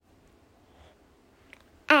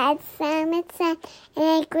had so much fun, and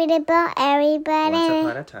I greeted about everybody. Once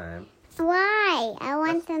upon a time. Why? I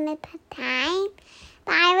want some at a time.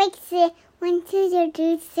 But I would say 1, 2,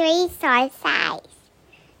 3, 3 star size.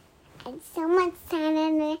 And so much fun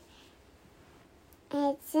in it.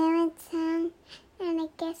 And so much fun. And I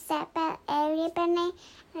guess about everybody.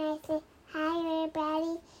 And I said, hi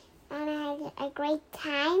everybody. And I had a great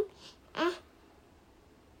time.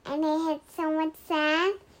 And I had so much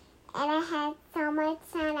fun. And I had so much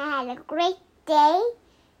fun. I had a great day.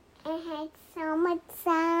 I had so much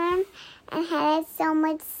fun. I had so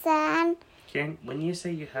much fun. Kiran, when you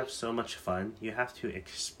say you have so much fun, you have to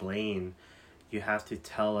explain. You have to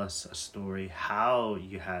tell us a story how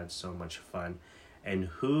you had so much fun, and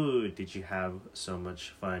who did you have so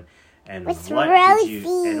much fun, and With what Rosie.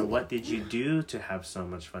 did you do to have so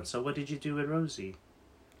much fun? So what did you do with Rosie?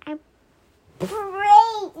 I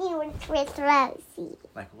prayed with Rosie.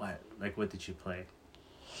 Like what? Like what did you play?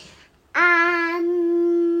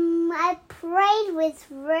 I prayed with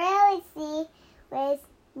Rosie with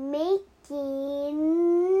making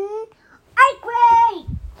artwork.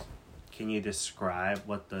 Can you describe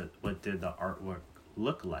what did the artwork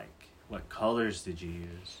look like? What colors did you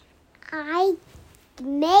use? I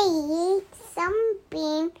made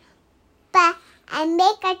something, but I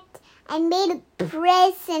made a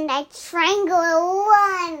present, a triangular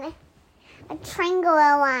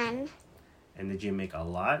one. And did you make a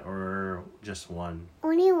lot or just one?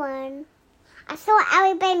 Only one. I saw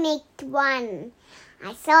everybody make one.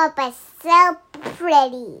 I saw it, but so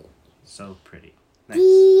pretty. So pretty. Nice.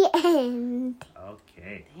 The end.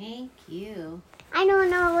 Okay. Thank you. I don't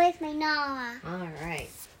know where's my Nala. All right.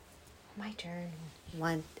 My turn.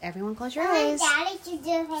 Everyone close your My eyes. daddy should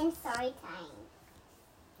do his story time.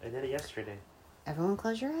 I did it yesterday. Everyone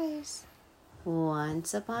close your eyes.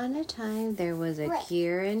 Once upon a time, there was a Wait.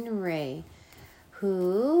 Kiran Ray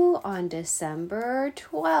who on December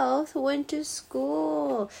 12th went to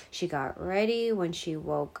school. She got ready when she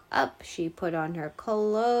woke up. She put on her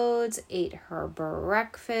clothes, ate her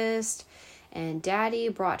breakfast, and Daddy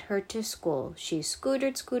brought her to school. She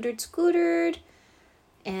scootered,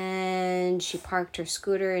 and she parked her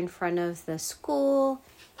scooter in front of the school.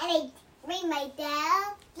 And I ring my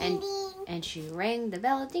bell. Ding, ding. And she rang the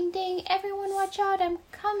bell, ding ding, everyone watch out, I'm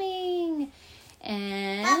coming.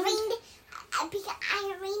 And Because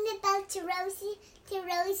I ring the bell to Rosie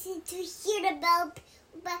to hear the bell.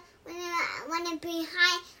 But when I'm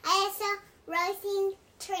behind, I saw Rosie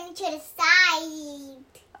turn to the side.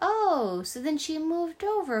 oh, so then she moved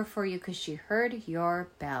over for you because she heard your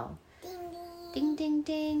bell. Ding, ding. Ding ding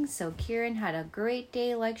ding. So Kiran had a great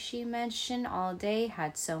day like she mentioned all day,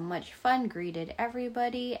 had so much fun, greeted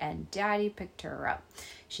everybody, and Daddy picked her up.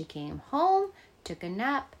 She came home, took a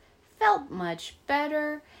nap, felt much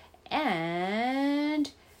better, and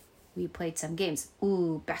we played some games.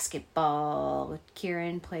 Ooh, basketball.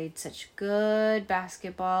 Kiran played such good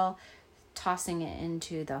basketball, tossing it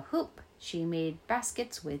into the hoop. She made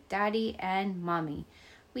baskets with Daddy and Mommy.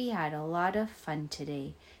 We had a lot of fun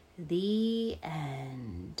today. The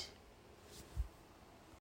end.